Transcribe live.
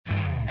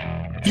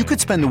You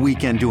could spend the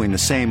weekend doing the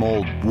same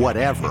old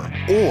whatever,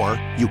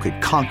 or you could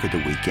conquer the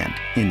weekend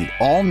in the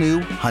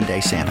all-new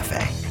Hyundai Santa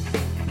Fe.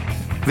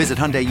 Visit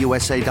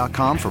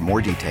HyundaiUSA.com for more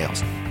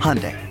details.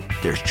 Hyundai,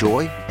 there's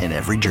joy in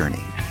every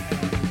journey.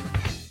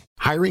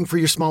 Hiring for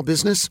your small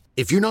business?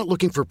 If you're not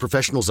looking for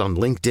professionals on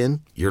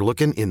LinkedIn, you're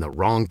looking in the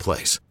wrong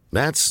place.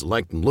 That's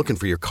like looking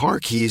for your car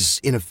keys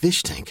in a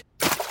fish tank.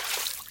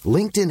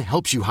 LinkedIn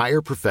helps you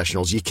hire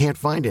professionals you can't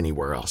find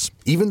anywhere else,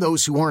 even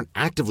those who aren't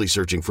actively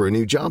searching for a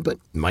new job but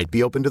might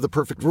be open to the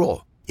perfect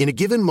role. In a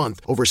given month,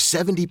 over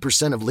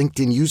 70% of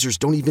LinkedIn users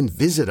don't even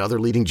visit other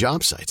leading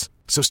job sites.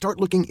 So start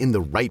looking in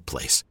the right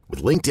place.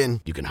 With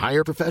LinkedIn, you can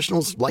hire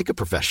professionals like a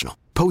professional.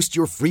 Post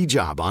your free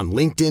job on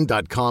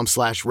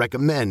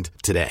linkedin.com/recommend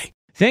today.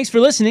 Thanks for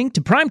listening to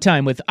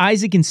Primetime with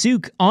Isaac and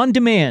Suk on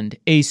Demand,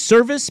 a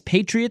Service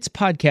Patriots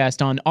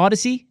podcast on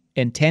Odyssey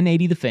and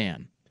 1080 The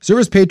Fan.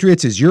 Service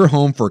Patriots is your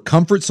home for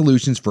comfort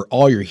solutions for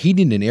all your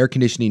heating and air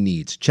conditioning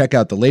needs. Check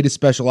out the latest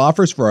special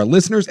offers for our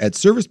listeners at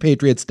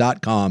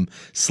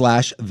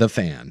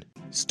servicepatriots.com/thefan.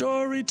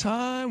 Story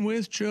time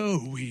with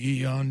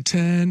Joey on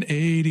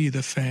 1080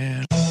 The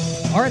Fan.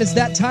 All right, it's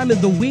that time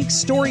of the week.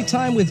 Story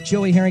time with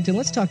Joey Harrington.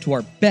 Let's talk to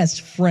our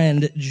best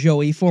friend,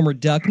 Joey, former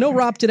Duck. No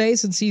Rob today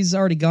since he's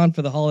already gone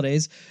for the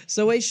holidays.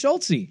 So a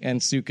Schultzy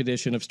and Suk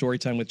edition of Story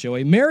Time with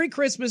Joey. Merry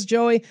Christmas,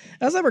 Joey.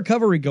 How's that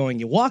recovery going?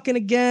 You walking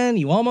again?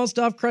 You almost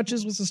off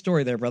crutches? What's the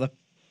story there, brother?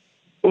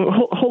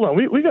 Well, hold on.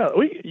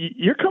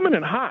 You're coming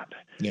in hot.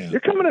 Yeah. You're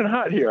coming in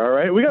hot here, all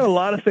right? We got a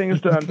lot of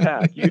things to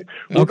unpack.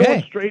 We're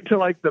going straight to,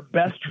 like, the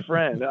best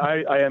friend.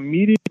 I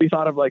immediately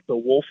thought of, like, the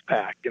Wolf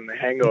Pack in The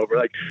Hangover.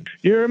 Like,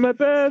 you're my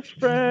best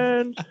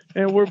friend,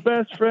 and we're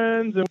best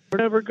friends, and we're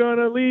never going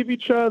to leave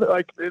each other.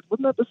 Like,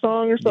 wasn't that the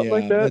song or something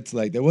like that? It's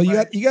like that. Well,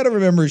 you got to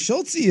remember,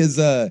 Schultzy is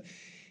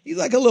he's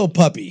like a little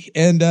puppy,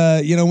 and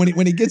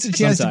when he gets a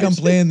chance to come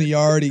play in the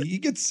yard, he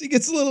gets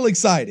a little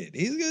excited.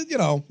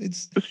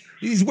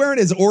 He's wearing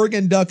his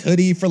Oregon Duck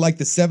hoodie for like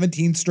the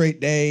 17th straight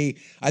day.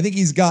 I think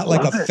he's got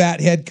like a fat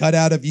head cut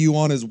out of you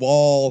on his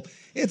wall.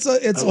 It's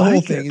a whole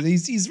thing.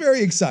 He's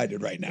very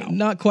excited right now.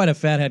 Not quite a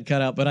fat head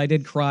cutout, but I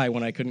did cry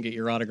when I couldn't get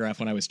your autograph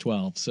when I was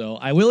 12. So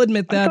I will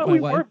admit that.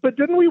 But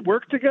didn't we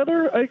work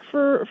together like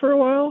for a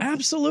while?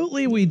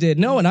 Absolutely, we did.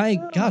 No, and I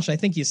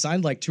think you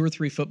signed like 2 or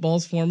 3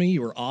 footballs for me.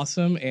 You were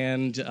awesome,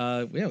 and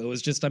it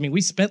was just. I mean, we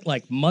spent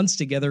like months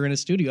together in a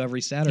studio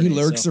every Saturday. He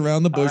lurks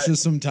around the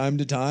bushes from time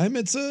to time.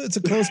 It's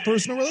a close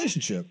personal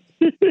relationship.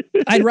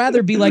 I'd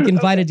rather be like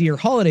invited to your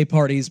holiday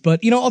parties, but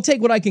I'll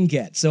take what I can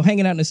get. So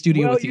hanging out in a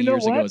studio with you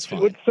years ago is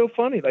fun. It's so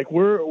funny. Like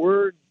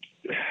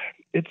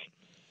it's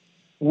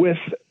with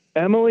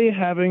Emily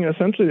having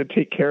essentially to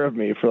take care of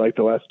me for like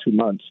the last 2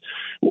 months.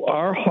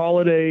 Our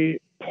holiday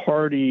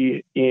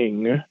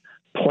partying,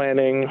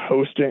 planning,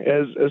 hosting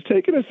has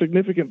taken a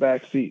significant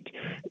back seat,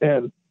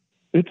 and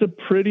it's a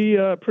pretty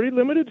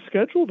limited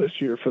schedule this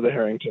year for the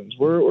Harringtons.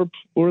 We're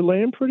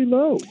laying pretty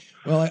low.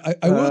 Well,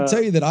 I will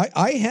tell you that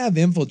I have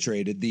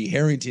infiltrated the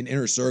Harrington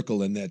inner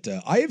circle, in that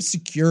I have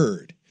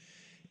secured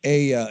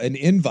an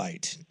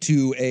invite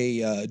to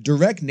a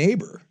direct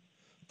neighbor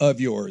of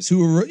yours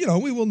who,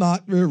 we will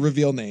not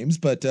reveal names,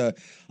 but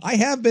I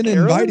have been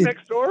invited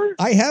next door.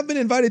 I have been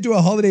invited to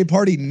a holiday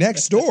party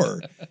next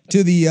door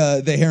to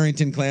the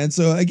Harrington clan.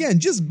 So again,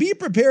 just be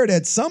prepared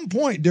at some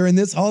point during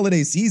this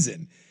holiday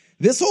season.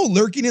 This whole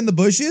lurking in the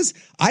bushes,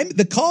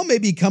 the call may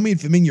be coming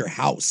from in your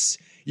house.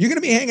 You're going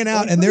to be hanging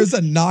out, and there's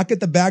a knock at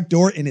the back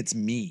door, and it's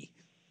me.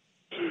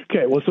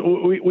 Okay, well,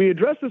 so we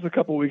addressed this a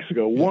couple weeks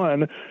ago.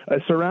 One, I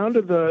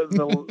surrounded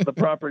the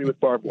property with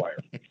barbed wire,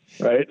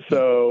 right?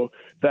 So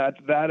that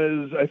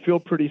is, I feel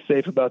pretty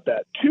safe about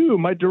that. 2,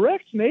 my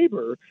direct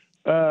neighbor,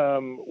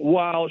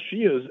 while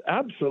she is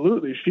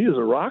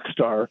a rock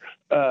star,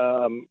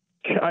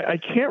 I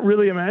can't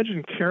really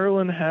imagine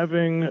Carolyn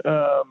having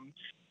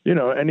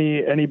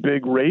any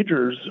big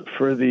ragers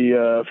for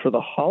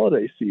the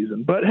holiday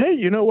season. But hey,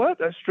 you know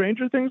what?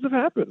 Stranger things have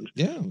happened.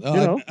 Yeah,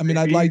 I mean,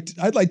 I'd like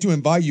to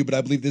invite you, but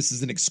I believe this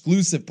is an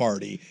exclusive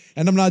party,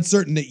 and I'm not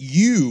certain that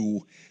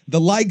the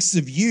likes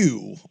of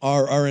you,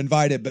 are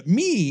invited. But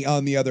me,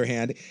 on the other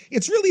hand,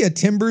 it's really a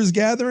Timbers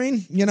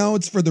gathering.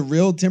 It's for the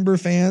real Timber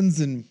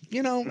fans, and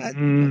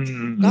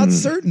not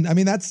certain. I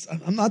mean,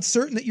 I'm not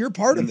certain that you're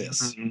part of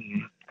this.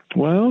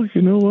 Well,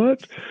 you know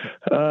what?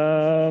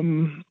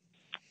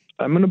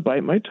 I'm going to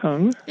bite my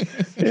tongue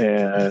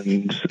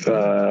and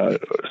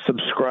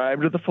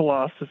subscribe to the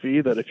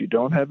philosophy that if you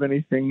don't have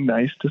anything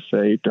nice to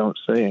say, don't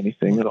say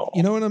anything at all.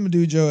 You know what I'm going to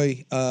do,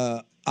 Joey?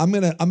 I'm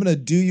gonna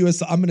do you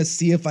I'm gonna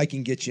see if I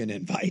can get you an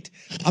invite.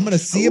 I'm gonna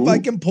see if I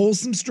can pull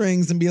some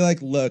strings and be like,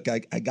 look, I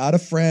got a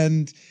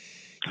friend.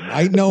 You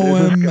might know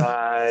him.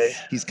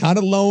 He's kind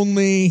of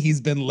lonely. He's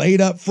been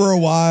laid up for a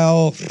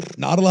while.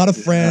 Not a lot of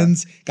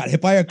friends. Got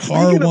hit by a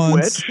car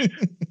once.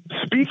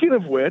 Speaking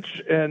speaking of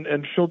which,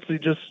 and Schultze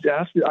just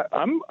asked me,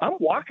 I'm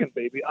walking,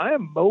 baby. I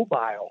am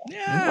mobile.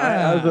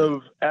 Yeah.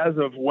 As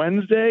of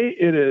Wednesday,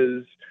 it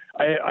is.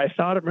 I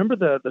thought. Remember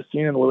the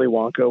scene in Willy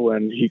Wonka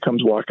when he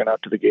comes walking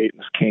out to the gate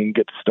and his cane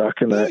gets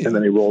stuck and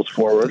then he rolls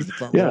forward.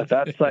 Yeah,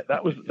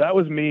 that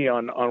was me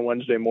on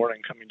Wednesday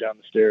morning coming down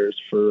the stairs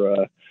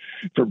for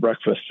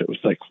breakfast. It was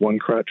like one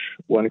crutch,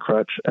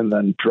 and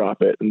then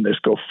drop it and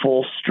just go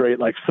full straight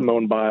like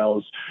Simone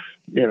Biles,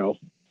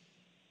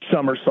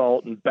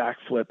 somersault and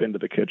backflip into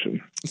the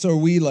kitchen. So are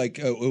we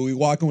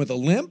walking with a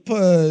limp,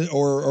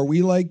 or are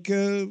we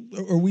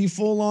are we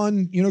full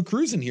on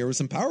cruising here with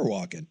some power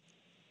walking?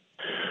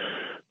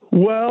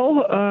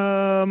 Well,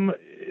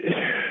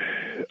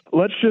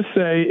 let's just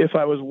say if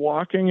I was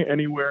walking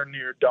anywhere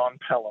near Don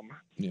Pelham,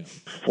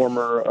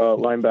 former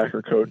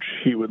linebacker coach,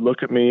 he would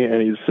look at me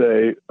and he'd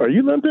say, "Are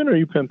you limping or are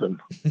you pimping?"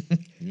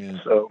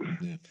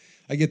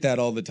 I get that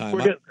all the time.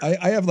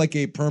 I have like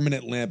a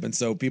permanent limp, and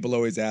so people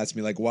always ask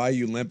me like, "Why are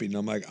you limping?" And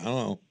I'm like, "I don't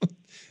know."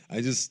 I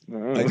just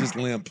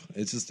limp.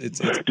 It's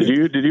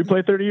Did you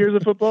play 30 years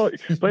of football?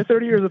 Play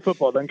 30 years of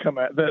football, then come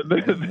at then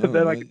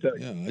I can tell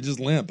you. Yeah, I just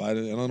limp. I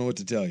don't know what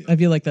to tell you. I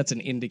feel like that's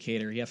an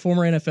indicator. Yeah,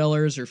 former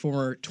NFLers or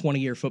former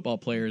 20-year football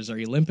players. Are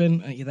you limping?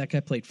 That guy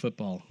played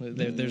football.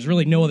 There's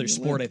really no other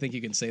sport I think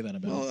you can say that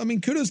about. Well, I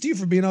mean, kudos to you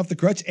for being off the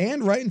crutch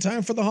and right in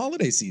time for the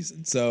holiday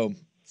season. So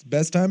it's the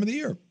best time of the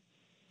year.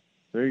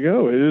 There you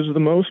go. It is the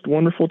most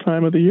wonderful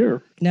time of the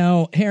year.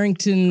 Now,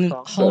 Harrington,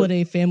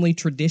 holiday family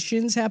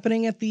traditions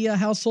happening at the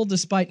household,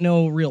 despite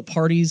no real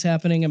parties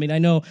happening. I mean, I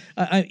know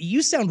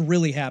you sound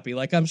really happy.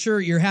 Like, I'm sure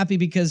you're happy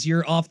because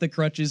you're off the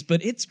crutches,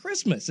 but it's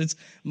Christmas. It's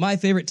my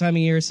favorite time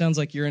of year. Sounds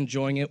like you're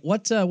enjoying it.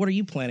 What are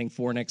you planning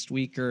for next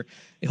week, or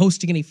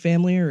hosting any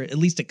family or at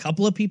least a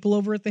couple of people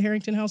over at the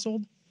Harrington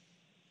household?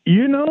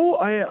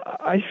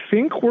 I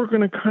think we're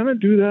going to kind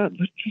of do that.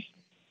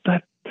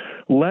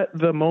 Let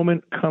the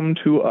moment come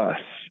to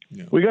us.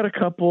 Yeah. We got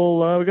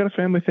a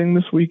family thing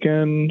this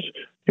weekend.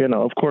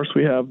 Of course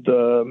we have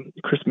the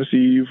Christmas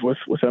Eve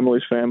with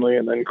Emily's family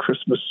and then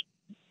Christmas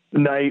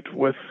night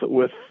with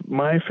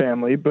my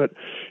family. But,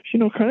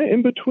 kind of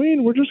in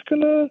between, we're just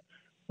going to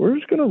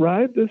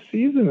ride this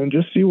season and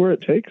just see where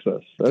it takes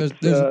us.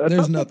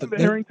 There's nothing the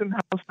Harrington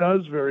house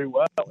does very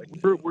well. Like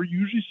we're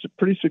usually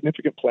pretty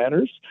significant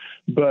planners,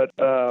 but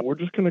we're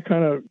just going to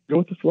kind of go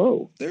with the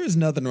flow. There is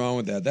nothing wrong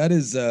with that.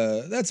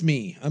 That's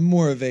me. I'm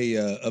more of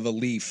a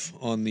leaf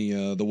on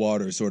the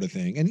water sort of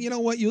thing. And you know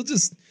what?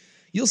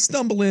 You'll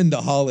stumble into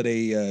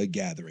holiday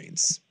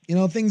gatherings.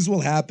 Things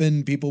will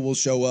happen. People will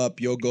show up.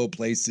 You'll go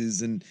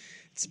places, and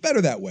it's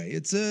better that way.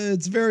 It's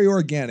very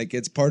organic.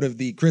 It's part of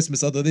the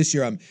Christmas. Although this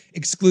year I'm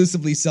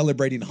exclusively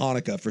celebrating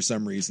Hanukkah for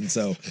some reason,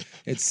 so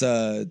it's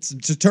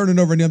turning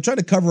over. I'm trying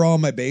to cover all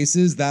my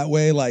bases that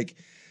way. Like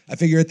I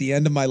figure at the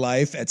end of my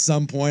life, at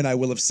some point, I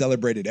will have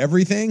celebrated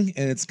everything,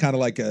 and it's kind of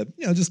like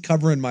just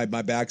covering my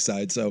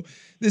backside. So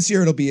this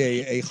year it'll be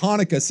a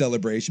Hanukkah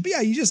celebration. But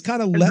yeah, you just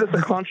kind of Is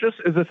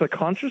this a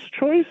conscious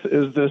choice?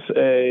 Is this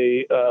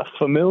a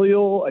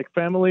familial, like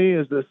family?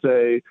 Is this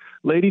a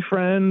lady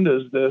friend?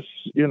 Is this,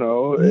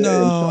 No,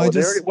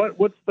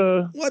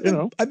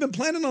 I've been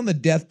planning on the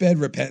deathbed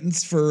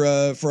repentance for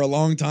a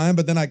long time,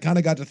 but then I kind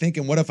of got to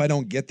thinking, what if I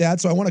don't get that?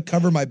 So I want to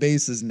cover my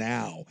bases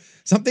now.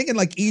 So I'm thinking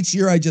like each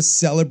year I just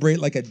celebrate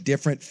like a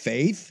different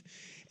faith.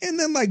 And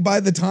then like by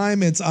the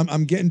time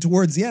I'm getting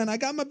towards the end, I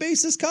got my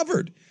bases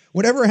covered.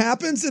 Whatever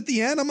happens at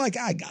the end, I'm like,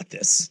 I got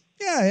this.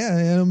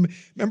 Yeah.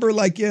 Remember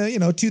like,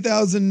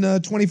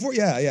 2024.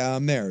 Yeah,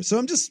 I'm there. So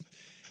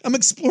I'm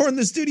exploring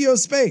the studio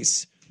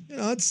space.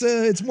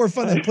 It's more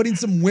fun than putting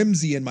some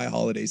whimsy in my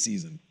holiday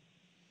season.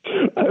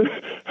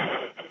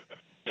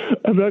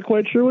 I'm not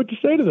quite sure what to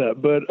say to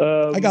that, but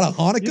I got a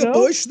Hanukkah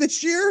bush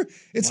this year.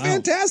 It's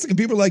fantastic. And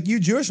people are like, "You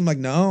Jewish?" I'm like,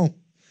 "No."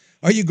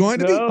 Are you going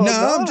to be?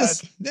 No, I'm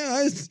just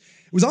it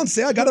was on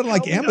sale. I got it on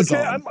like Amazon.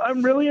 Okay,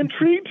 I'm really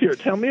intrigued here.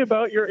 Tell me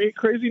about your 8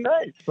 crazy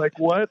nights. Like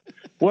what's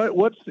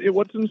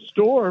in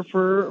store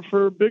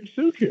for Big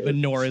Souk here?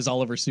 Menorahs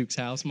all over Souk's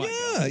house. My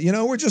God.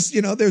 We're just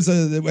there's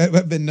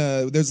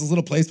this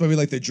little place by me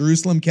like the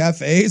Jerusalem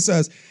Cafe.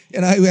 So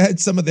I had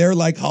some of their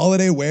like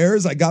holiday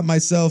wares. I got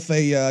myself a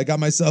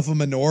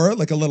menorah,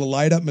 like a little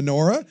light up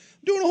menorah. I'm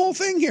doing a whole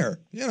thing here.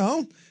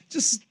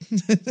 Just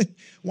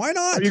why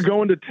not? Are you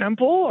going to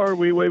temple? Or are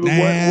we? What are we?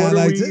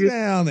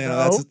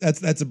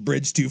 That's a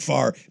bridge too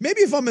far.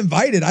 Maybe if I'm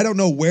invited, I don't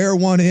know where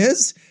one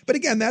is. But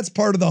again, that's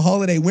part of the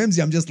holiday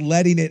whimsy. I'm just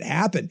letting it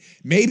happen.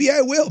 Maybe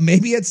I will.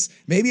 Maybe at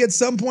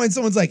some point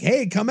someone's like,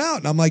 "Hey, come out,"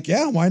 and I'm like,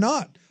 "Yeah, why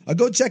not?" I'll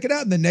go check it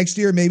out. And then next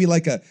year, maybe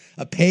like a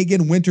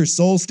pagan winter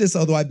solstice.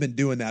 Although I've been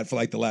doing that for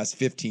like the last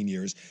 15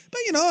 years. But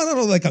I don't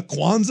know, like a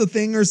Kwanzaa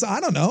thing or so. I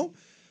don't know.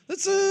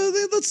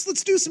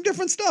 let's do some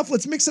different stuff.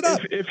 Let's mix it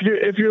up. If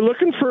you're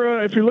looking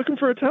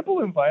for a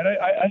temple invite,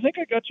 I think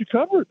I got you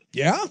covered.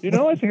 Yeah,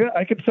 I think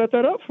I could set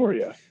that up for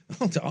you.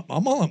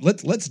 I'm all.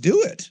 Let's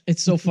do it.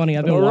 It's so funny.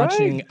 I've been All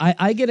watching.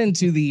 I get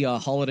into the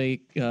holiday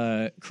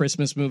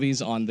Christmas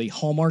movies on the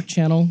Hallmark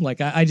Channel.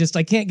 Like I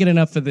can't get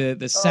enough of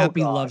the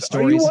sappy love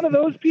stories. Are you one of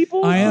those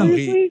people? I am.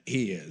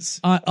 He is.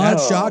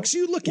 That shocks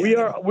you. Look at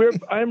him.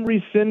 I'm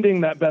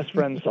rescinding that best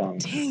friend song.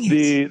 Dang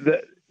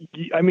it.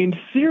 I mean,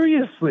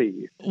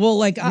 seriously. Well,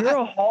 like you're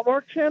a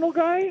Hallmark Channel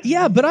guy?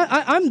 Yeah, but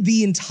I'm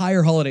the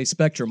entire holiday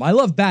spectrum. I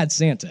love Bad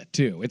Santa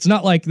too. It's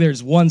not like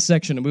there's one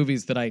section of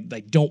movies that I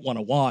don't want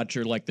to watch,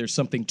 or like there's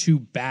something too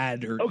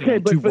bad or too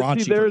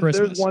raunchy for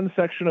Christmas. There's one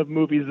section of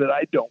movies that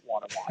I don't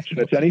want to watch, and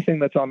it's anything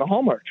that's on the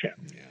Hallmark Channel.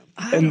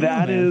 Yeah. And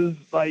that is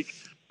like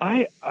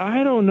I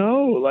don't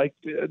know, like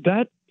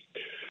that.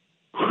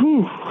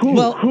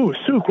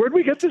 Sook, where'd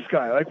we get this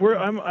guy? Like,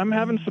 I'm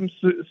having some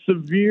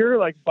severe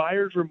like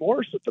buyer's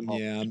remorse at the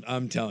moment. Yeah,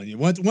 I'm telling you.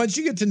 Once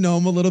you get to know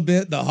him a little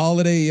bit, the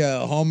holiday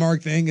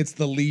Hallmark thing, it's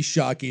the least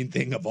shocking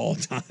thing of all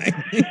time.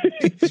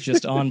 It's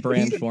just on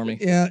brand for me.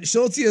 Yeah,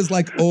 Schultz is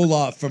like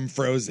Olaf from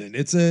Frozen.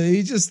 There's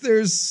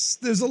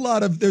a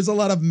lot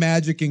of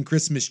magic and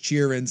Christmas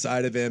cheer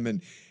inside of him,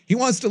 and he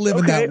wants to live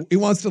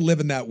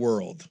in that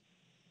world.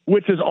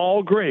 Which is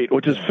all great,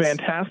 which is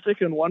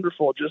fantastic and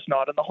wonderful, just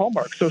not in the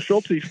Hallmark. So,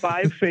 Schultz,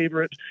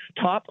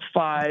 top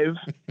five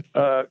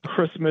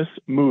Christmas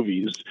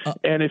movies.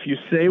 And if you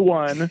say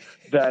one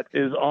that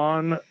is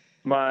on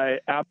my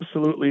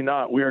absolutely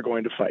not, we are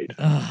going to fight.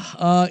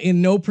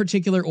 In no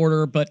particular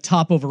order, but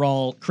top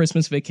overall,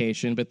 Christmas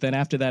Vacation. But then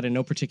after that, in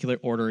no particular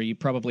order, you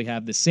probably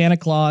have the Santa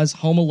Claus,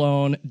 Home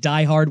Alone,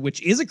 Die Hard,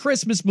 which is a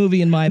Christmas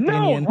movie in my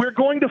opinion. No, we're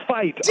going to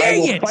fight.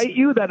 Dang I will fight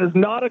you. That is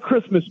not a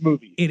Christmas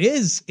movie. It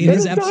is. It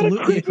is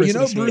absolutely a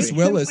Christmas movie. Bruce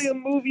Willis. It's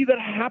simply a movie that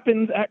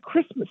happens at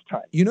Christmas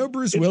time.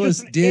 Bruce Willis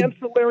just an did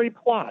ancillary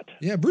plot.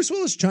 Yeah, Bruce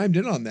Willis chimed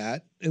in on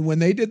that. And when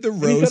they did the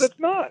roast, he said it's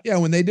not. Yeah,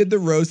 when they did the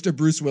roast of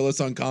Bruce Willis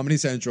on Comedy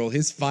Central,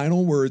 his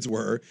final words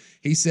were,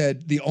 he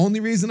said, "The only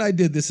reason I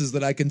did this is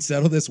that I can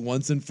settle this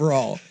once and for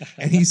all."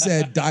 And he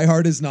said, "Die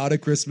Hard is not a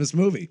Christmas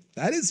movie."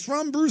 That is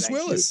from Bruce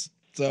Willis.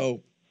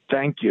 So,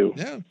 thank you.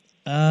 Yeah.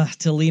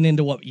 To lean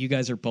into what you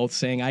guys are both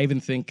saying, I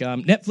even think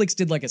Netflix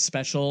did like a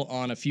special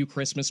on a few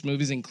Christmas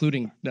movies,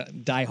 including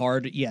Die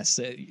Hard. Yes,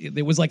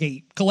 it was like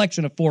a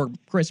collection of 4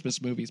 Christmas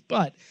movies,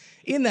 but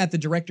in that, the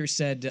director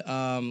said,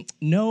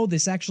 no,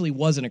 this actually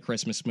wasn't a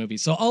Christmas movie.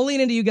 So I'll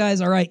lean into you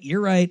guys. All right,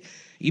 you're right.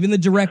 Even the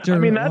director, I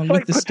mean, that's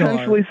like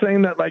potentially star,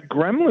 saying that like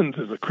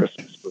Gremlins is a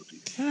Christmas movie.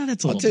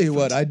 That's I'll tell you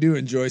what, I do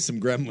enjoy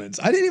some Gremlins.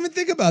 I didn't even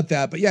think about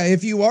that, but yeah,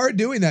 if you are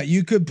doing that,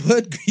 you could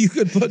put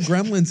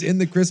Gremlins in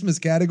the Christmas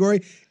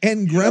category,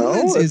 and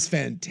Gremlins is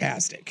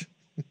fantastic.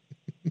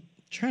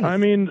 I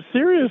mean,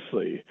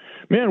 seriously,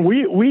 man,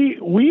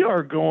 we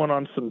are going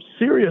on some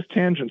serious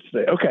tangents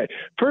today. Okay,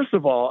 first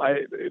of all,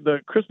 the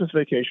Christmas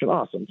Vacation,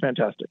 awesome,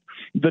 fantastic.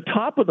 The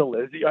top of the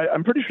list,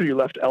 I'm pretty sure you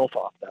left Elf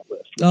off that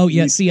list. Oh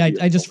yeah, see,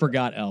 I just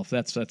forgot Elf.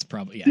 That's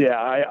probably Yeah,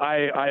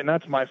 I and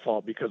that's my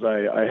fault because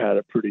I had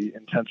a pretty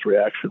intense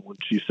reaction when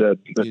she said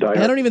that Die Hard.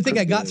 I don't even think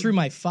I got through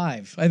my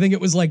 5. I think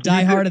it was like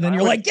Die Hard, and then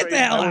you're like, get the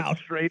hell out.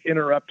 Straight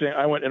interrupting.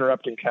 I went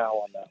interrupting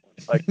Cal on that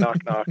one. Like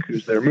knock knock,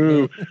 who's there?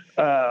 Moo.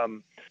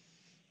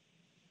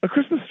 A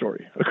Christmas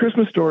Story. A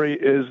Christmas Story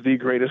is the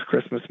greatest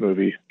Christmas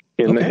movie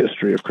in the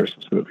history of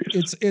Christmas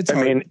movies.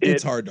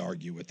 It's hard to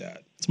argue with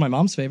that. It's my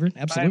mom's favorite.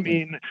 Absolutely. I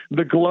mean,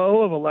 the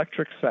glow of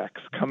electric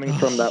sex coming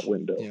from that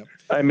window. Yep.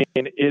 I mean,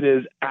 it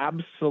is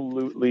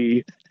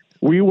absolutely.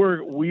 We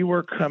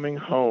were coming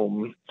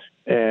home,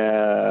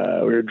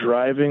 and we were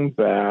driving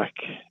back,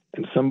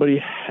 and somebody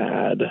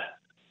had.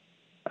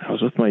 I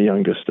was with my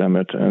youngest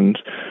Emmett, and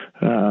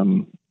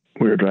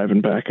we were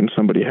driving back, and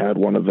somebody had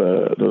one of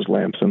those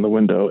lamps in the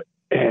window.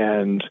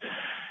 And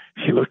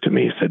he looked at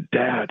me, he said,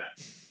 "Dad,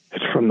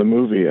 it's from the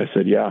movie." I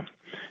said, "Yeah."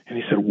 And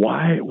he said,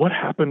 "Why? What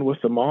happened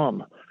with the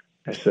mom?"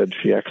 I said,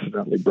 "She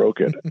accidentally broke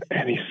it."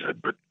 And he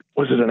said, "But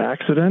was it an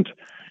accident?"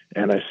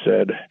 And I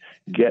said,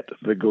 "Get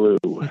the glue."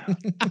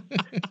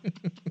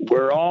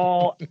 We're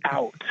all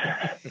out.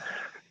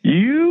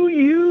 You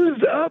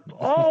used up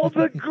all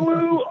the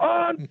glue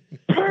on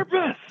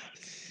purpose.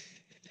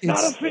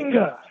 Not a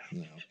finger.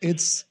 No.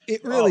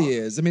 It really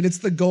is. I mean, it's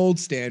the gold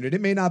standard.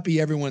 It may not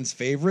be everyone's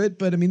favorite,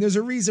 but I mean, there's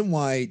a reason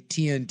why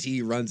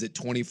TNT runs it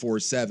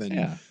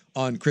 24/7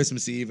 on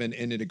Christmas Eve and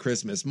into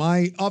Christmas.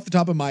 Off the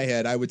top of my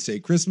head, I would say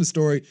Christmas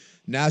Story,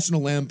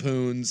 National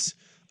Lampoon's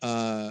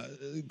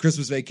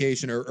Christmas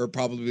Vacation are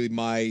probably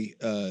my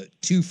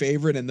 2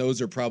 favorite, and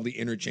those are probably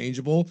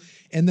interchangeable.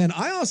 And then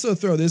I also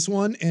throw this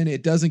one, and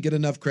it doesn't get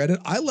enough credit.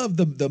 I love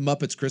the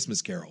Muppets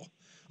Christmas Carol.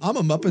 I'm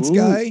a Muppets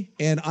guy,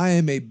 and I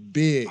am a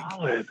big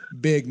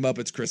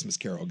Muppets Christmas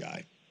Carol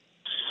guy.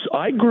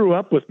 I grew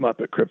up with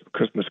Muppet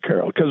Christmas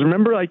Carol because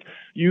remember, like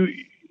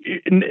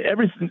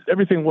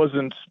everything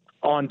wasn't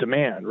on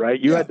demand, right?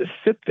 You had to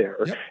sit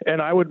there,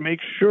 and I would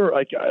make sure,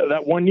 like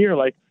that one year,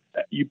 like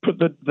you put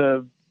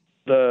the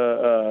you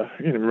don't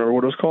remember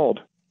what it was called.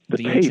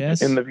 the VHS?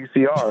 tape in the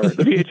VCR,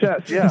 the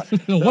VHS, yeah.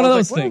 One of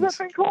those what things. What is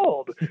that thing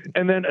called?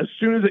 And then as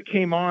soon as it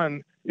came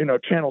on,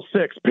 channel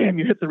 6, bam,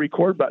 you hit the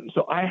record button.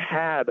 So I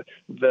had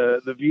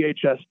the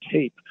VHS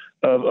tape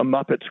of A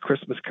Muppet's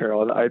Christmas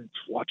Carol, and I'd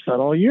watched that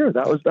all year.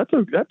 That's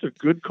a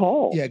good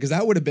call. Yeah, because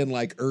that would have been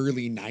like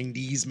early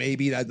 90s,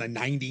 maybe,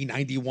 90,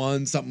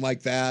 91, something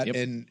like that. Yep.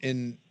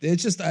 And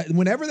it's just,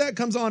 whenever that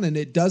comes on, and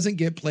it doesn't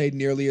get played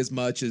nearly as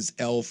much as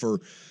Elf or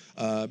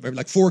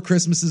like Four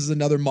Christmases is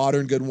another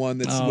modern good one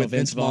that's with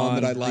Vince Vaughn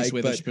that I like.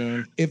 But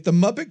if the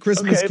Muppet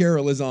Christmas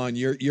Carol is on,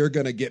 you're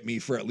going to get me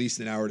for at least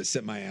an hour to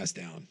sit my ass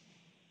down.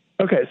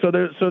 Okay, so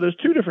there's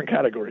two different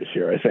categories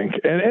here, I think,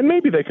 and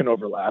maybe they can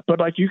overlap, but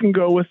like you can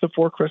go with the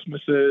Four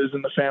Christmases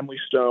and the Family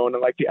Stone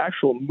and like the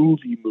actual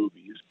movies.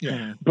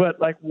 Yeah.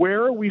 But like,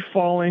 where are we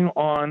falling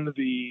on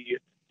the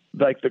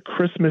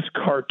Christmas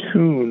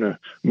cartoon?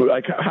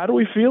 Like, how do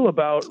we feel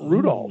about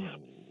Rudolph?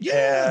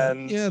 Yeah,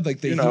 like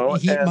the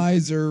Heat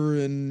Miser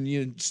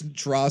and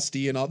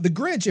Frosty and all the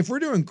Grinch. If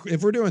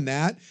we're doing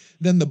that,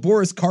 then the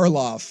Boris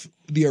Karloff,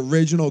 the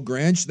original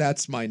Grinch,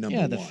 that's my number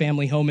one. Yeah, the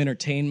family home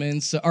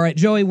entertainments. All right,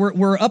 Joey,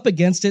 we're up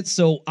against it,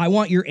 so I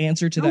want your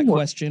answer to that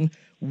question.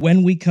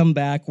 When we come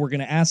back, we're going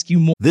to ask you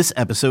more. This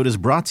episode is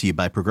brought to you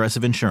by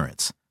Progressive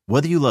Insurance.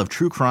 Whether you love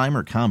true crime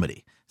or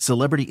comedy,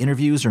 celebrity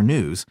interviews or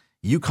news,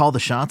 you call the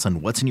shots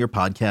on what's in your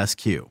podcast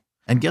queue.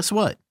 And guess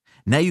what?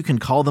 Now you can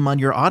call them on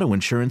your auto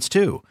insurance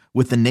too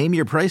with the Name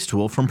Your Price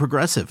tool from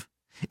Progressive.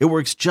 It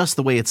works just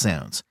the way it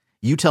sounds.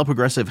 You tell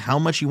Progressive how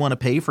much you want to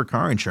pay for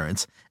car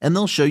insurance, and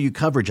they'll show you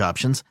coverage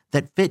options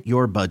that fit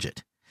your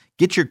budget.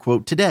 Get your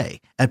quote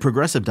today at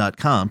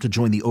Progressive.com to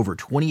join the over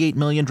 28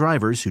 million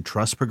drivers who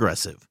trust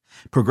Progressive.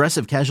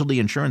 Progressive Casualty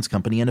Insurance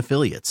Company and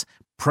Affiliates.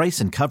 Price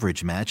and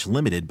coverage match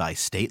limited by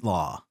state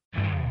law.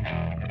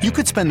 You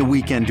could spend the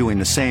weekend doing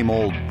the same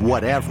old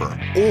whatever,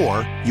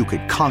 or you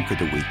could conquer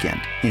the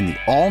weekend in the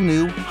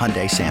all-new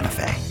Hyundai Santa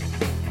Fe.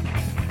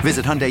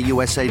 Visit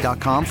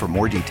HyundaiUSA.com for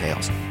more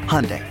details.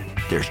 Hyundai,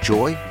 there's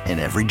joy in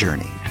every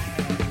journey.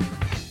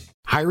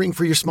 Hiring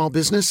for your small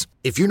business?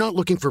 If you're not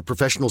looking for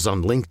professionals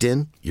on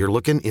LinkedIn, you're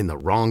looking in the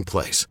wrong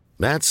place.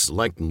 That's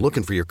like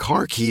looking for your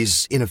car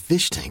keys in a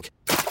fish tank.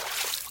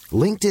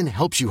 LinkedIn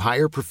helps you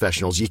hire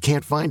professionals you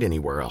can't find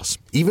anywhere else,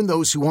 even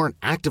those who aren't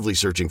actively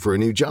searching for a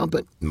new job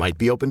but might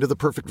be open to the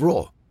perfect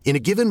role. In a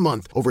given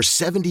month, over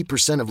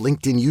 70% of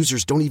LinkedIn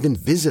users don't even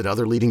visit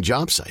other leading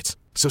job sites.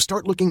 So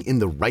start looking in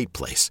the right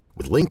place.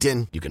 With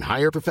LinkedIn, you can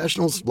hire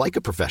professionals like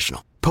a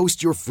professional.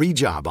 Post your free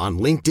job on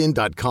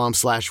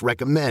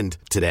linkedin.com/recommend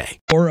today.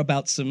 Or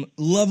about some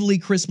lovely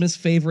Christmas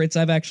favorites.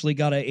 I've actually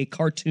got a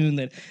cartoon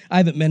that I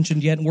haven't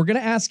mentioned yet, and we're going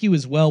to ask you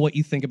as well what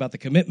you think about the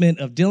commitment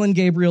of Dylan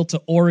Gabriel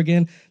to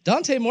Oregon.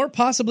 Dante Moore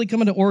possibly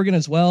coming to Oregon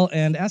as well,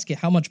 and ask you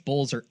how much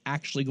bowls are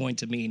actually going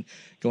to mean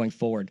going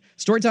forward.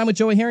 Storytime with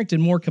Joey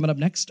Harrington. More coming up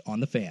next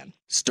on The Fan.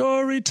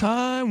 Story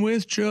time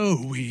with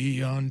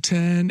Joey on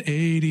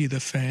 1080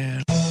 The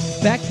Fan.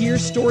 Back here,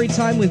 story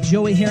time with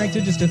Joey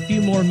Harrington. Just a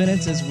few more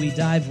minutes as we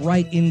dive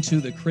right into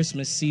the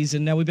Christmas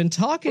season. Now, we've been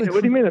talking. Wait,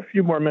 what do you mean a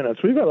few more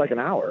minutes? We've got like an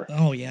hour.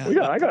 Oh yeah,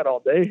 I got all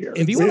day here.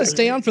 If you want to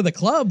stay on for the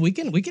club, we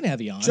can have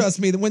you on. Trust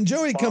me, when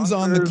Joey comes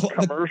on the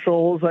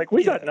commercials,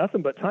 we got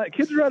nothing but time.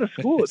 Kids are out of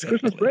school. It's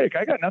Christmas break.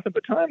 I got nothing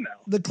but time now.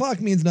 The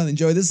clock means nothing,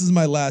 Joey. This is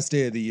my last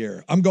day of the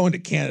year. I'm going to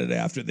Canada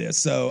after this,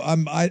 so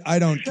I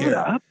don't care.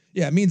 Up.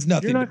 Yeah, it means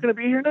nothing. You're not going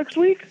to be here next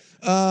week?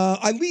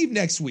 I leave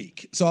next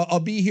week, so I'll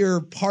be here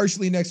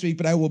partially next week,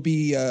 but I will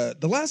be.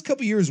 The last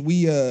couple of years,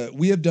 we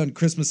have done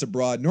Christmas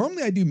abroad.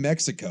 Normally, I do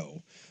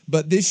Mexico,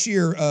 but this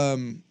year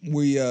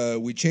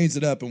we changed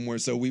it up, and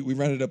we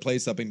rented a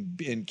place up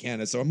in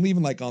Canada. So I'm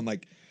leaving on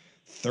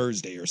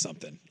Thursday or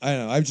something. I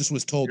don't know. I just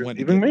was told when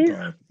to get the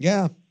car.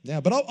 Yeah,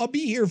 but I'll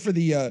be here for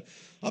the.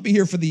 I'll be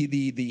here for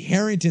the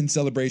Harrington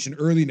celebration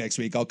early next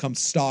week. I'll come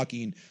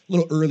stalking a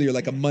little earlier,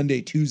 like a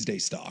Monday, Tuesday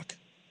stock.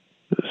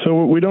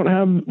 So we don't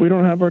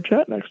have our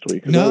chat next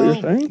week. Is that what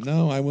you're saying?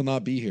 No, I will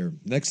not be here.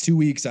 Next 2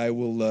 weeks, I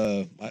will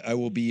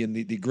be in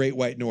the Great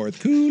White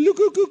North.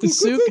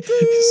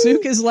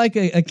 Sook is like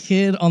a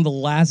kid on the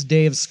last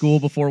day of school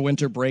before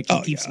winter break.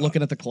 He keeps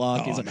looking at the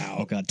clock. He's like,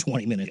 oh God,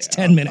 20 minutes,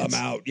 10 minutes.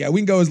 I'm out. Yeah, we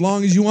can go as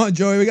long as you want,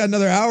 Joey. We got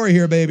another hour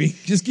here, baby.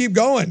 Just keep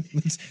going.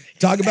 Let's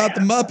talk about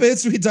the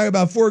Muppets. We can talk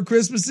about Four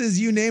Christmases.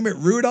 You name it.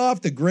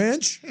 Rudolph, the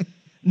Grinch.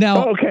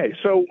 Now,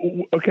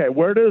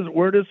 where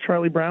does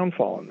Charlie Brown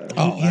fall in there?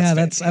 Oh, yeah,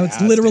 that's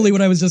literally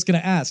what I was just going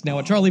to ask. Now,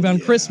 a Charlie Brown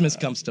Christmas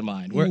comes to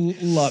mind.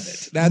 Love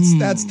it.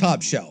 That's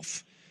top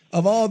shelf.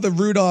 Of all the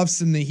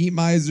Rudolphs and the Heat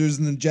Misers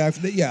and the Jack,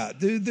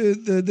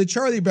 the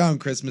Charlie Brown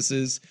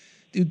Christmases,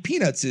 dude,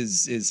 Peanuts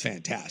is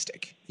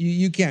fantastic.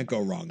 You can't go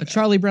wrong. A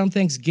Charlie Brown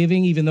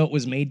Thanksgiving, even though it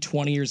was made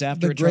 20 years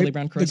after Charlie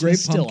Brown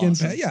Christmas, the Great Pumpkin,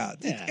 still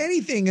awesome.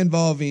 Anything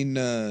involving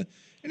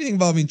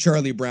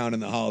Charlie Brown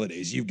and the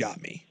holidays, you've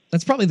got me.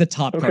 That's probably the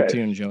top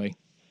cartoon, Joey.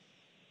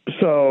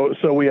 So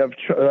we have,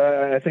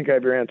 I think I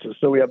have your answers.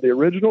 So we have the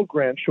original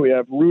Grinch, we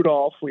have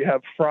Rudolph, we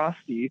have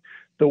Frosty,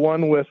 the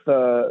one with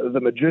the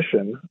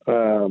magician.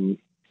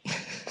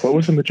 What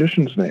was the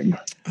magician's name?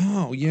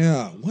 Oh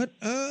yeah, what?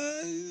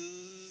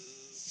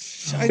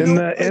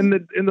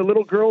 And the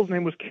little girl's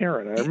name was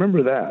Karen. I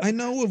remember that. I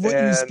know of what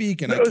you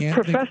speak, and I can't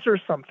Professor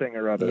something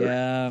or other.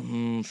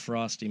 Yeah,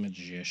 Frosty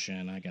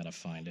Magician. I gotta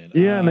find it.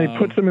 Yeah, and they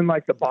puts him in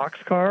like the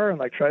boxcar and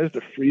like tries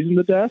to freeze him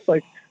to death.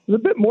 Like it's a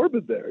bit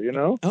morbid there, you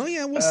know? Oh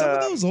yeah, well some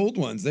of those old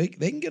ones they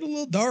can get a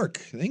little dark.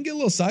 They can get a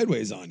little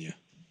sideways on you.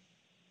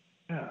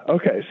 Yeah.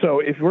 Okay, so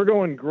if we're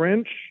going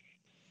Grinch,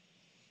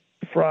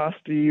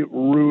 Frosty,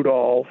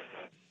 Rudolph,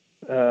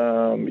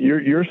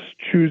 you're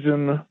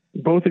choosing.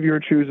 Both of you are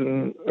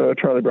choosing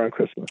Charlie Brown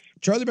Christmas.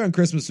 Charlie Brown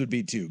Christmas would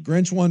be 2.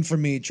 Grinch 1 for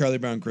me. Charlie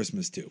Brown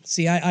Christmas 2.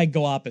 See, I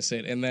go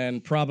opposite, and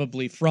then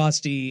probably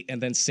Frosty,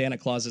 and then Santa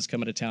Claus is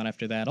coming to town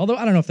after that. Although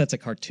I don't know if that's a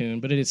cartoon,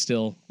 but it is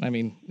still. I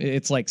mean,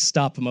 it's like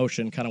stop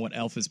motion, kind of what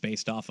Elf is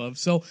based off of.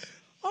 So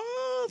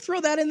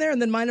throw that in there.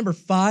 And then my number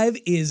 5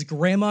 is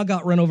Grandma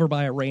Got Run Over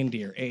by a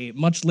Reindeer, a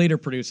much later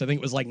produced. I think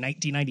it was like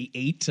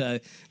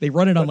 1998. They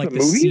run it on like the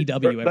movie?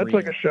 CW every That's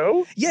like year. a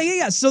show?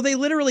 Yeah. So they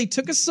literally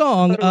took a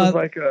song. It was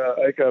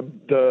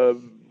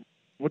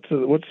what's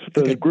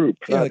the group?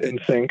 Yeah, Not like In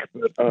Sync.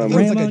 But, Grandma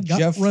like a got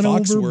Jeff run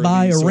over Foxworthy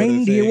by a sort of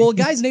reindeer. thing. Well, a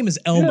guy's name is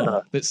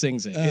Elmo that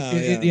sings it.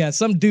 Yeah.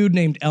 Some dude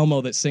named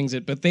Elmo that sings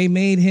it. But they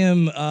made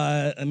him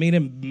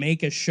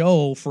make a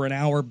show for an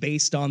hour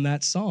based on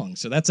that song.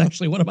 So that's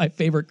actually one of my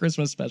favorite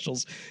Christmas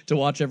specials to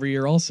watch every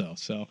year. Also,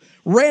 so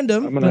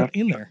random, I'm gonna have but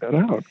in to there. check that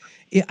out.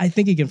 Yeah, I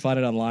think you can find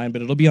it online,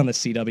 but it'll be on the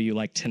CW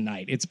like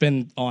tonight. It's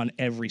been on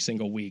every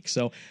single week,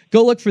 so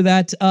go look for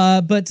that.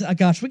 But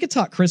gosh, we could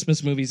talk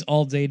Christmas movies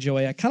all day,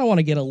 Joey. I kind of want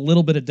to get a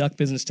little bit of duck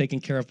business taken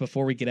care of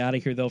before we get out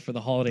of here, though, for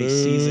the holiday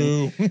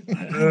season.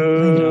 I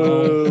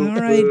know. All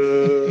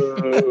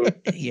right.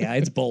 Yeah,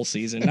 it's bowl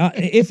season.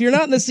 If you're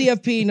not in the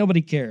CFP,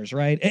 nobody cares,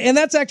 right? And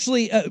that's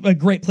actually a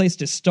great place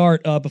to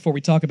start before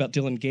we talk about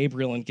Dylan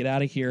Gabriel and get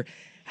out of here.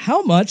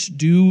 How much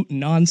do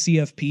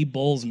non-CFP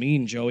bowls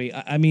mean, Joey?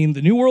 I mean,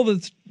 the new world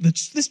of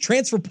this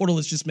transfer portal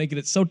is just making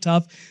it so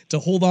tough to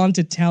hold on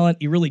to talent.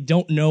 You really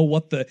don't know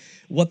what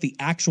the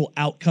actual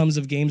outcomes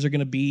of games are going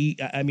to be.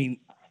 I mean,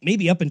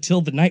 maybe up until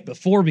the night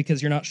before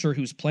because you're not sure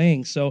who's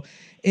playing. So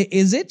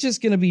is it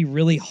just going to be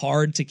really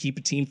hard to keep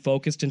a team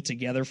focused and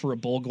together for a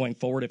bowl going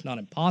forward, if not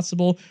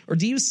impossible? Or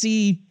do you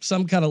see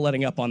some kind of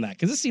letting up on that?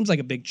 Because this seems like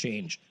a big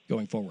change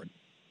going forward.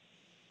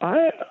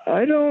 I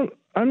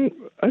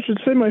should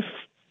say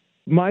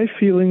my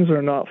feelings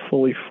are not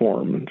fully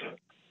formed.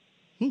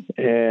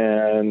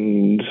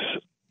 And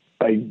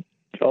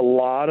a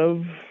lot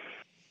of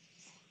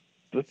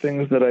the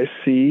things that I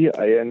see,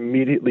 I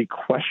immediately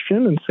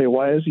question and say,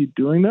 why is he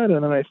doing that?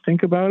 And then I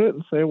think about it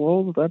and say,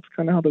 well, that's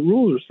kind of how the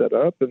rules are set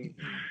up and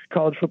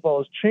college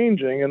football is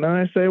changing. And then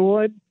I say, well,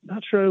 I'm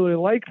not sure I really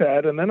like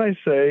that. And then I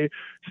say,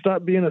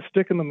 stop being a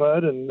stick in the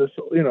mud and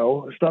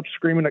stop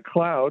screaming at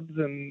clouds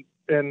and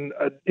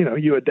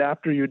you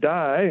adapt or you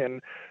die.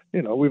 And,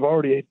 we've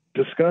already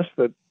discussed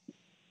that,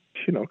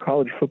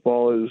 college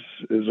football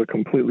is a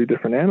completely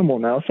different animal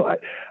now. So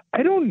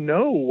I don't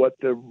know what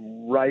the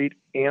right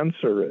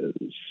answer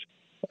is.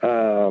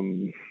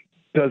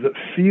 Does it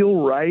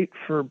feel right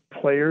for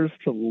players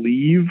to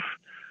leave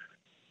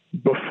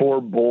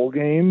before bowl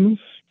games?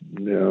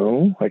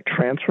 No. Like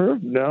transfer?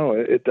 No,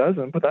 it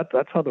doesn't. But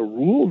that's how the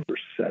rules are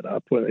set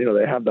up. When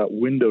they have that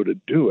window to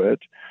do it.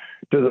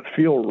 Does it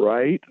feel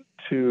right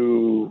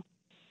to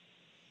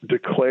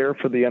declare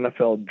for the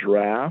NFL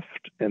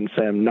draft and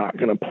say I'm not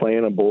going to play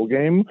in a bowl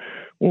game?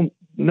 Well,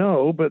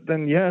 no, but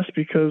then yes,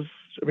 because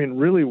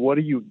really, what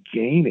are you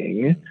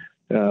gaining?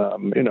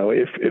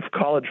 If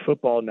college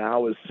football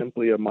now is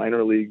simply a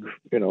minor league,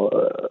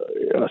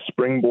 a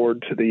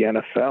springboard to the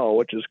NFL,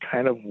 which is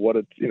kind of what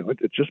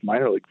it's just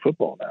minor league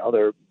football now.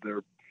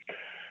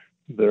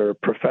 They're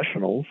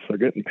professionals. They're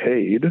getting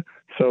paid.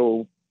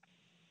 So,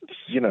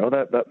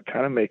 that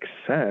kind of makes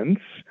sense.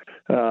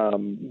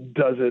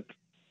 Does it?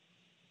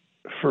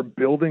 For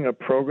building a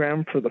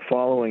program for the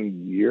following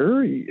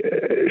year,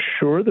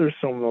 sure, there's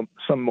some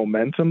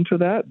momentum to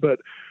that, but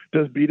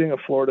does beating a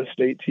Florida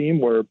State team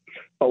where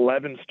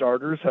 11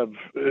 starters have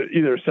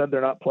either said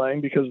they're not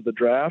playing because of the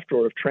draft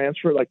or have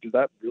transferred, does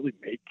that really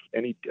make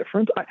any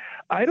difference?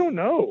 I don't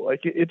know.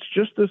 It's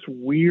just this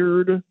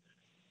weird.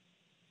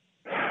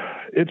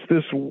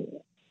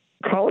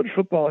 College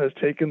football has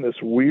taken this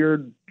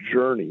weird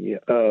journey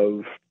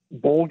of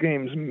bowl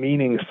games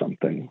meaning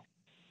something.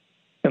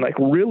 And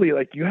really,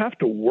 you have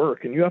to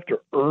work and you have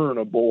to earn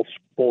a bowl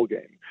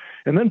game.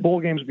 And then bowl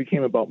games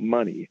became about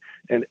money.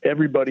 And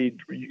everybody,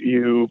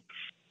 you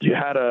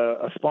had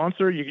a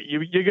sponsor,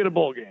 you get a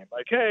bowl game.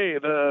 Hey,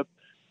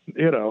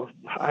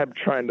 I'm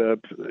trying to,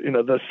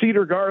 the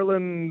Cedar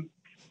Garland,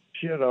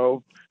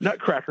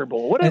 Nutcracker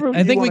Bowl, whatever.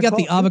 I think we got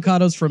the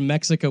Avocados from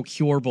Mexico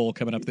Cure Bowl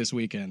coming up this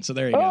weekend. So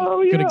there you go.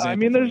 Oh, yeah. Good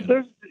example.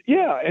 There's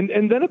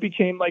and then it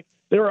became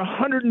there are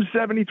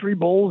 173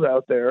 bowls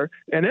out there,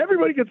 and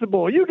everybody gets a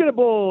bowl. You get a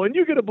bowl, and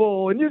you get a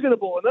bowl, and you get a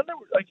bowl, and then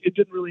it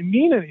didn't really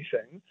mean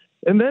anything.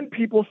 And then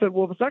people said,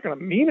 well, if it's not going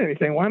to mean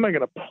anything, why am I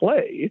going to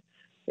play?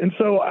 And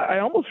so I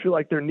almost feel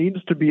like there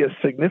needs to be a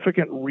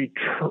significant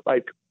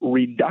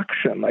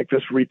reduction,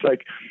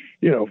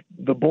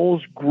 the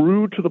Bulls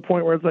grew to the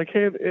point where it's like,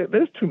 hey,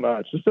 there's too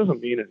much. This doesn't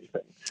mean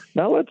anything.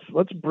 Now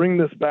let's bring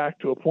this back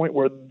to a point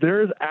where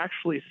there's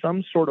actually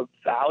some sort of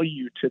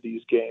value to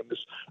these games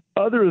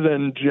other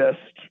than just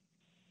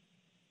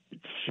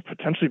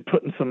potentially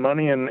putting some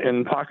money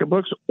in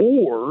pocketbooks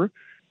or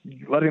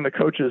letting the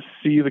coaches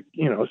see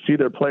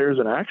their players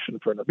in action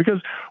for them.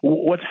 Because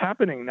what's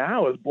happening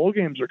now is bowl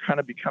games are kind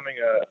of becoming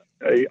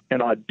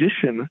an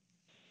audition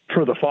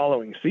for the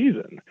following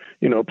season.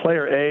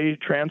 Player A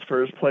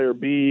transfers, player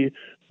B,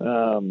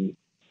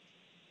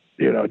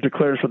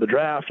 declares for the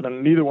draft, and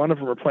then neither one of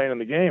them are playing in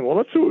the game. Well,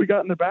 let's see what we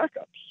got in the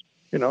backups.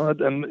 You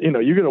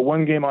get a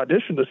 1-game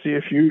audition to see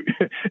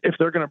if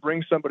they're going to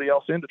bring somebody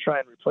else in to try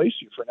and replace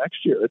you for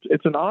next year.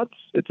 It's an odd.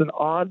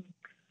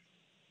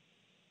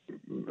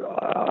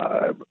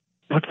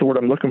 What's the word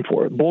I'm looking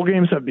for? Bowl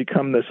games have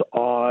become this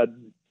odd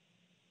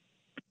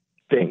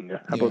thing.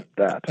 How about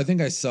that? I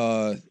think I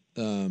saw,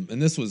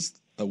 and this was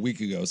a week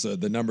ago, so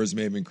the numbers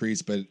may have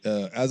increased, but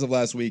as of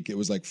last week, it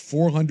was like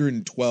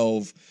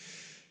 412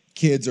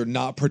 kids are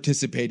not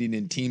participating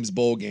in teams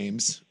bowl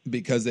games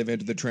because they've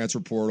entered the transfer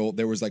portal.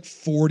 There was like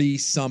 40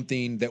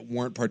 something that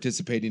weren't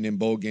participating in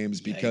bowl games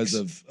because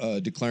of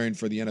declaring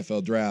for the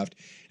NFL draft.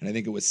 And I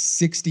think it was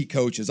 60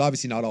 coaches,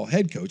 obviously not all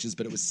head coaches,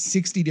 but it was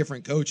 60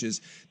 different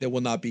coaches that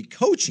will not be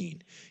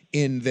coaching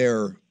in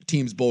their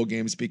teams bowl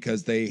games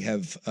because they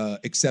have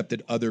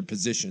accepted other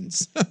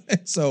positions.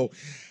 So,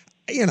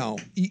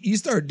 you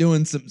start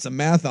doing some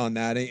math on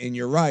that, and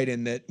you're right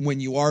in that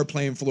when you are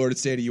playing Florida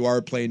State or you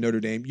are playing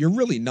Notre Dame, you're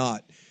really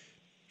not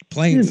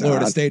playing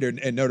Florida State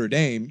and Notre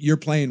Dame. You're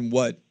playing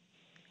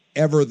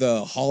whatever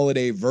the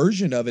holiday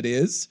version of it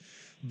is,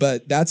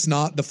 but that's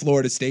not the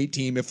Florida State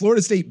team. If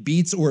Florida State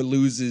beats or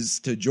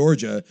loses to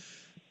Georgia,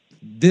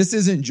 this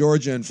isn't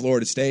Georgia and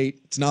Florida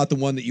State. It's not the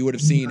one that you would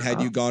have seen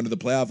had you gone to the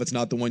playoff. It's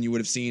not the one you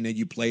would have seen had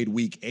you played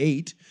Week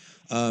 8.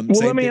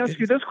 Let me ask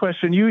you this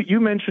question. You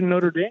mentioned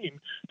Notre Dame.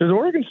 Does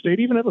Oregon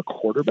State even have a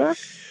quarterback?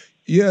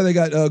 Yeah, they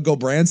got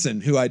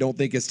Gulbranson, who I don't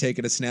think has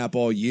taken a snap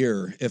all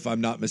year, if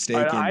I'm not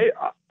mistaken.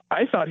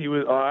 I thought he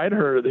was. I'd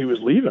heard he was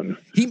leaving.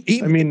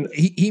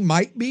 He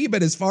might be,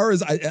 but as far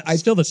as I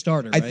still the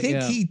starter. I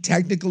think he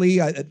technically,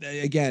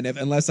 again,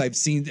 unless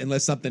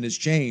something has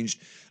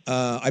changed,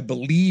 I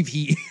believe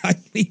he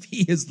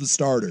is the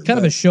starter. Kind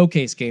of a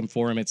showcase game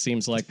for him, it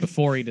seems like,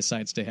 before he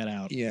decides to head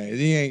out. Yeah,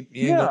 he ain't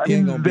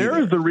gonna be there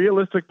is the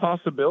realistic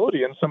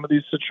possibility in some of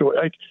these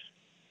situations, like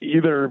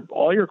either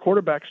all your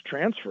quarterbacks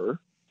transfer,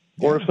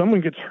 or if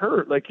someone gets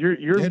hurt, like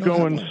you're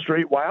going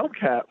straight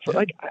Wildcat.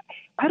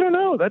 I don't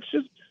know. That's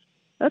just.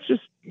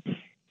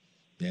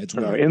 Yeah, it's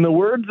weird. In the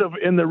words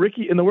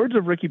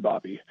of Ricky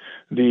Bobby,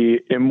 the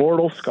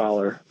immortal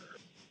scholar,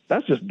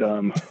 that's just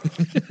dumb.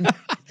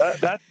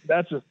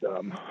 That's just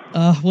dumb.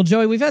 Well,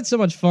 Joey, we've had so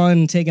much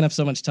fun, taking up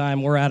so much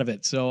time. We're out of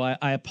it, so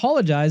I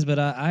apologize, but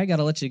I got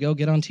to let you go.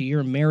 Get on to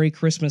your Merry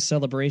Christmas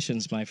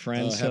celebrations, my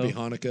friend. Happy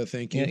Hanukkah,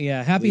 thank you.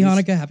 Yeah, Happy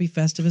Hanukkah, Happy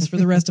Festivus for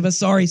the rest of us.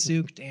 Sorry,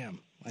 Suk. Damn,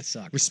 I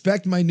suck.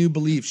 Respect my new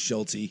beliefs,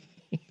 Schulte.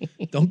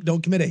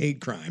 Don't commit a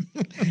hate crime.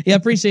 Yeah,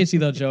 appreciate you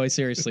though, Joey.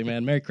 Seriously,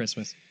 man. Merry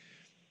Christmas.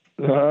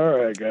 All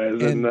right,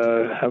 guys, and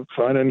have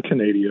fun in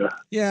Canada.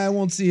 Yeah, I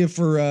won't see you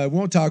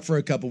won't talk for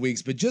a couple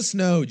weeks, but just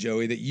know,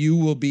 Joey, that you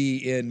will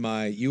be in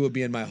my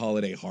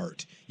holiday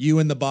heart. You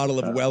and the bottle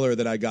of Weller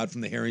that I got from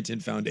the Harrington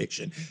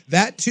Foundation.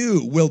 That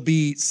too will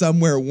be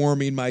somewhere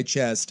warming my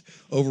chest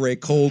over a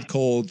cold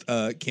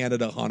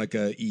Canada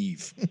Hanukkah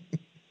Eve.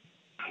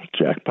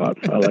 Jackpot.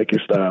 I like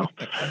your style.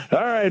 All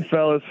right,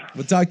 fellas.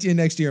 We'll talk to you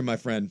next year, my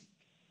friend.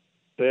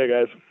 See ya,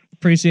 guys.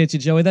 Appreciate you,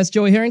 Joey. That's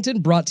Joey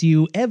Harrington, brought to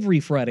you every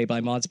Friday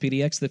by Mods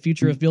PDX. The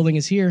future of building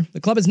is here.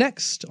 The club is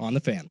next on The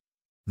Fan.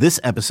 This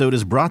episode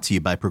is brought to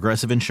you by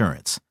Progressive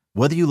Insurance.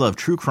 Whether you love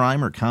true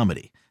crime or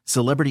comedy,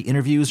 celebrity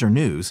interviews or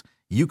news,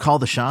 you call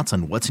the shots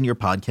on what's in your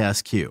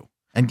podcast queue.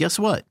 And guess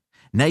what?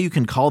 Now you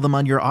can call them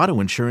on your auto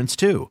insurance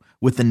too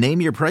with the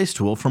Name Your Price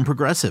tool from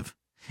Progressive.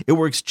 It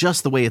works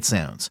just the way it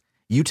sounds.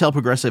 You tell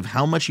Progressive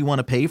how much you want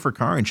to pay for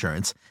car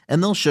insurance,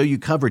 and they'll show you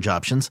coverage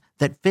options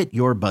that fit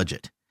your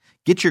budget.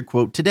 Get your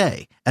quote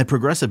today at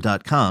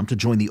Progressive.com to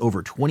join the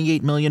over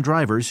 28 million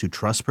drivers who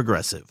trust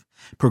Progressive.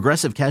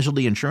 Progressive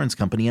Casualty Insurance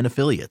Company and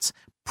Affiliates.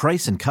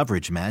 Price and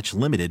coverage match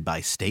limited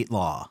by state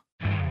law.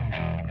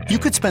 You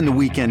could spend the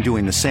weekend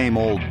doing the same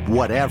old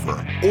whatever,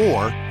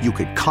 or you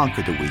could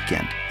conquer the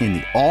weekend in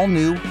the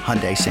all-new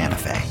Hyundai Santa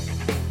Fe.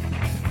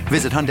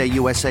 Visit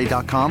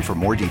HyundaiUSA.com for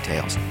more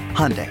details.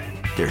 Hyundai,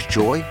 there's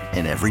joy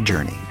in every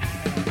journey.